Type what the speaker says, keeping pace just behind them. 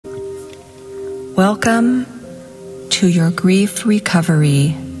Welcome to your grief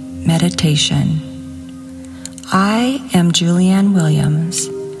recovery meditation. I am Julianne Williams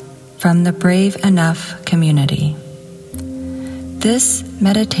from the Brave Enough community. This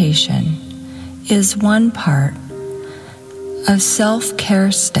meditation is one part of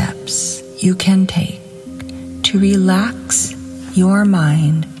self-care steps you can take to relax your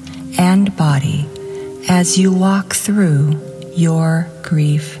mind and body as you walk through your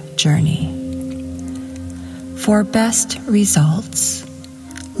grief journey. For best results,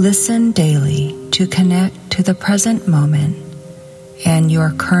 listen daily to connect to the present moment and your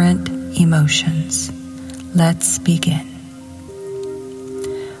current emotions. Let's begin.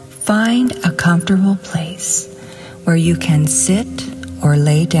 Find a comfortable place where you can sit or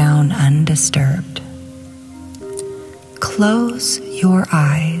lay down undisturbed. Close your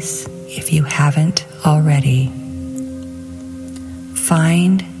eyes if you haven't already.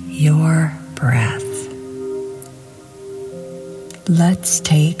 Find your breath. Let's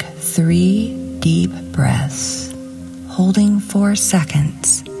take 3 deep breaths, holding 4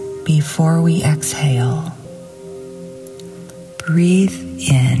 seconds before we exhale. Breathe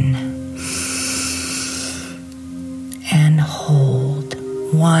in and hold.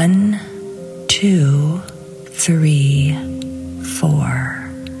 1, 2, 3,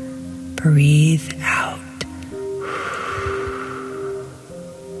 4. Breathe out.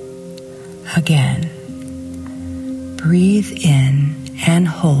 Again. Breathe in and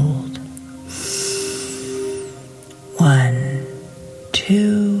hold. 1,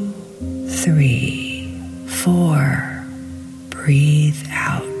 2, 3, 4. Breathe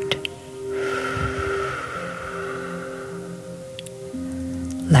out.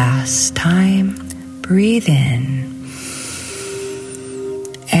 Last time, breathe in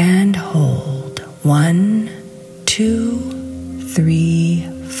and hold. 1, 2,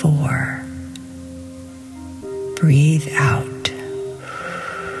 3, 4. Breathe out.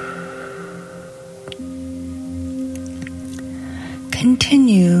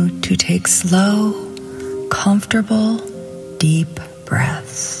 Continue to take slow, comfortable, deep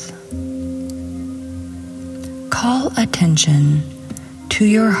breaths. Call attention to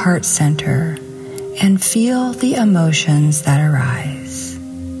your heart center and feel the emotions that arise.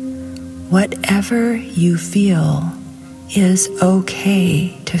 Whatever you feel is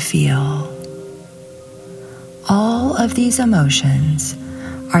okay to feel. All of these emotions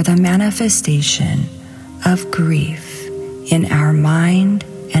are the manifestation of grief in our mind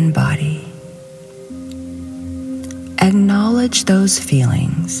and body. Acknowledge those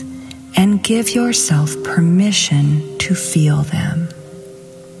feelings and give yourself permission to feel them.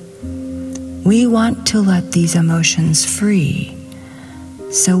 We want to let these emotions free,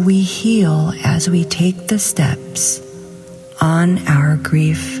 so we heal as we take the steps on our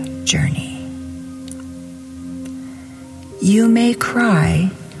grief journey. You may cry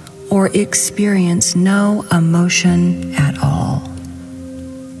or experience no emotion at all.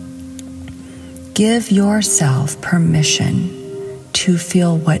 Give yourself permission to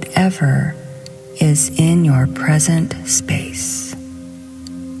feel whatever is in your present space.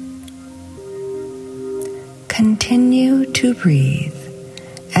 Continue to breathe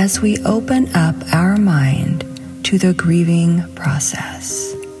as we open up our mind to the grieving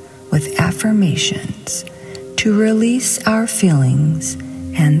process with affirmations to release our feelings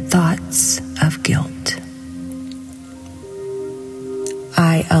and thoughts of guilt.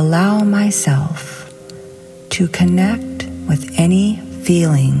 I allow myself to connect with any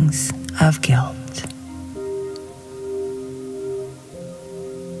feelings of guilt.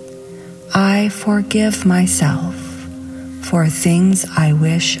 I forgive myself for things I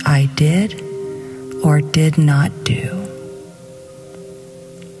wish I did or did not do.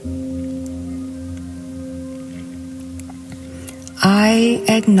 I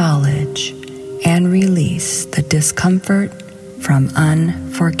acknowledge and release the discomfort from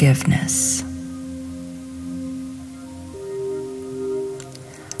unforgiveness.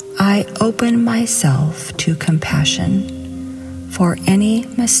 I open myself to compassion for any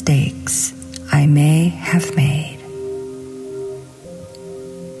mistakes I may have made.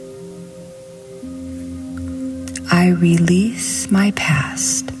 I release my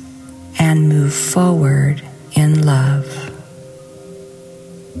past and move forward in love.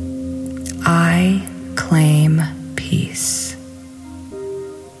 I claim peace.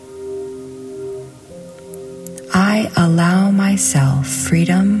 I allow myself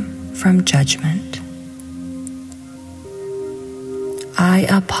freedom from judgment. I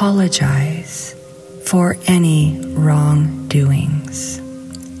apologize for any wrongdoings.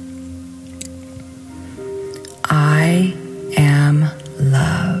 I am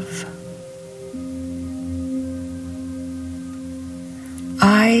love.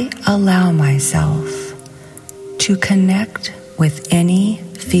 allow myself to connect with any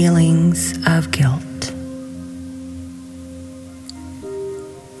feelings of guilt.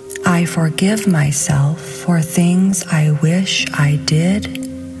 I forgive myself for things I wish I did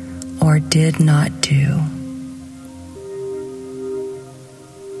or did not do.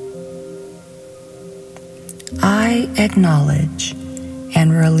 I acknowledge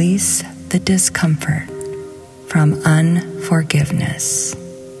and release the discomfort from unforgiveness.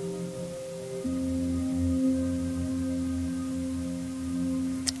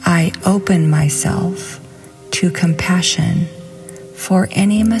 I open myself to compassion for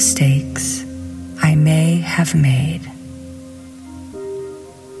any mistakes I may have made.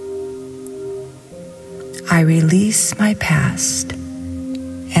 I release my past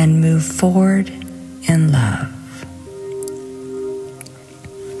and move forward in love.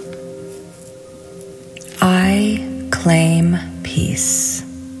 I claim peace.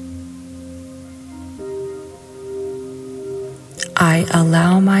 I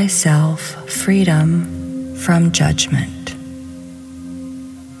allow myself freedom from judgment.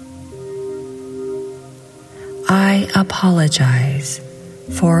 I apologize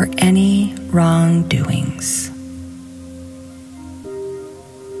for any wrongdoings.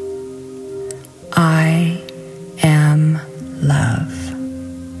 I am love.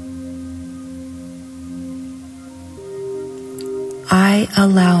 I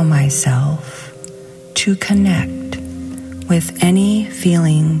allow myself to connect with any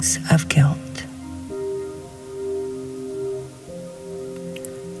feelings of guilt.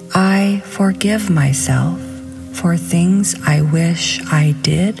 I forgive myself for things I wish I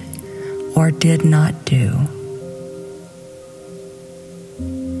did or did not do.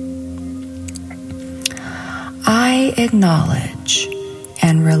 I acknowledge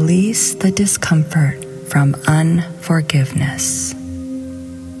and release the discomfort from unforgiveness.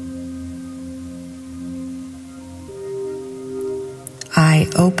 I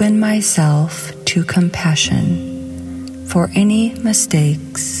open myself to compassion for any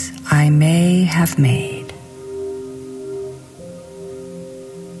mistakes I may have made.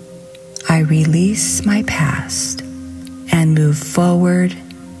 I release my past and move forward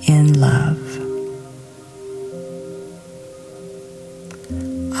in love.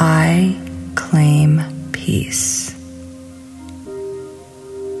 I claim peace.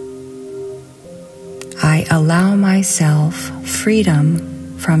 I allow myself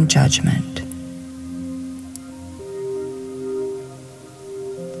freedom from judgment.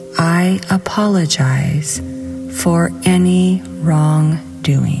 I apologize for any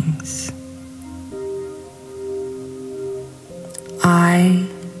wrongdoings. I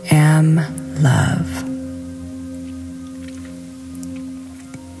am love.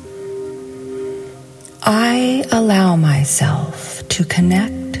 I allow myself to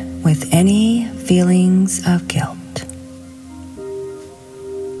connect with any feelings of guilt.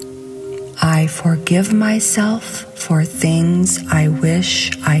 I forgive myself for things I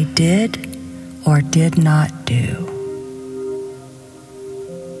wish I did or did not do.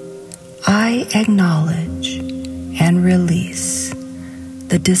 I acknowledge and release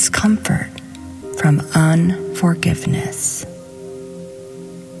the discomfort from unforgiveness.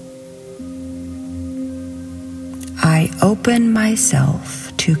 I open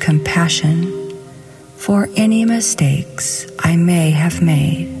myself to compassion for any mistakes I may have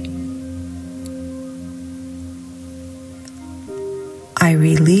made. I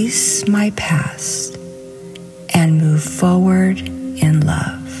release my past and move forward in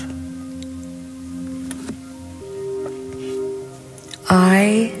love.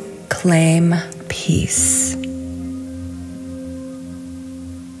 I claim peace.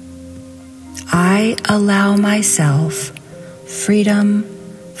 I allow myself freedom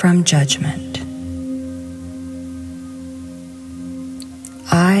from judgment.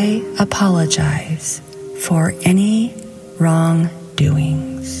 I apologize for any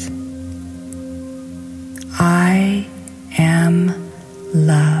wrongdoings. I am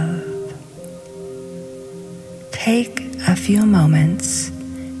love. Take a few moments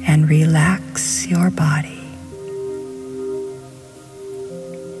and relax your body.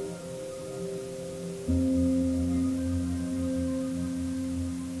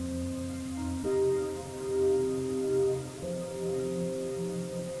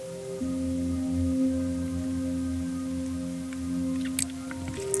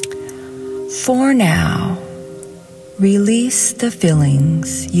 For now, release the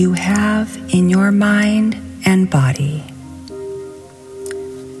feelings you have in your mind and body.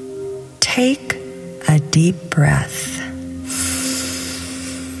 Take a deep breath.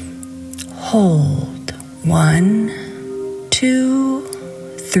 Hold 1,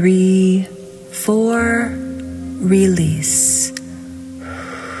 2, 3, 4, release.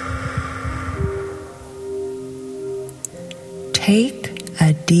 Take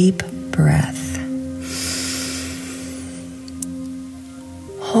a deep breath.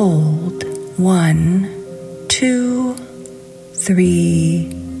 Hold 1, 2,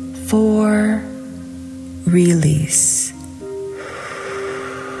 3, 4, release.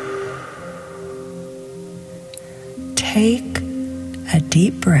 Take a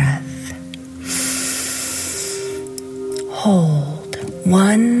deep breath. Hold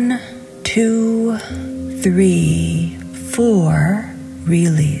 1, 2, 3, 4,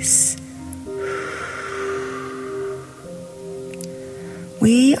 release.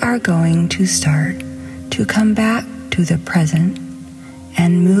 We are going to start to come back to the present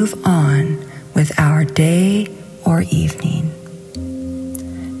and move on with our day or evening.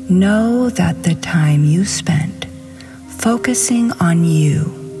 Know that the time you spent focusing on you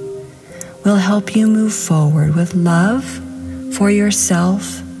will help you move forward with love for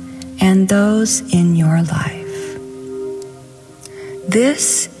yourself and those in your life.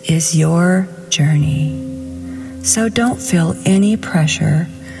 This is your journey, so don't feel any pressure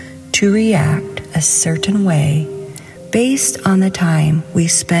to react a certain way based on the time we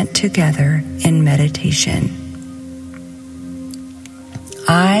spent together in meditation.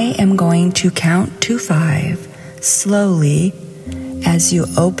 I am going to count to 5 slowly as you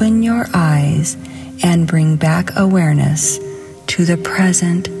open your eyes and bring back awareness to the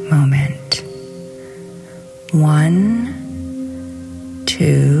present moment. 1,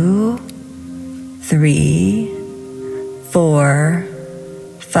 2, 3, 4,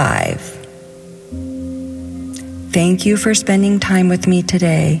 5. Thank you for spending time with me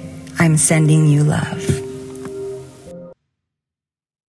today. I'm sending you love.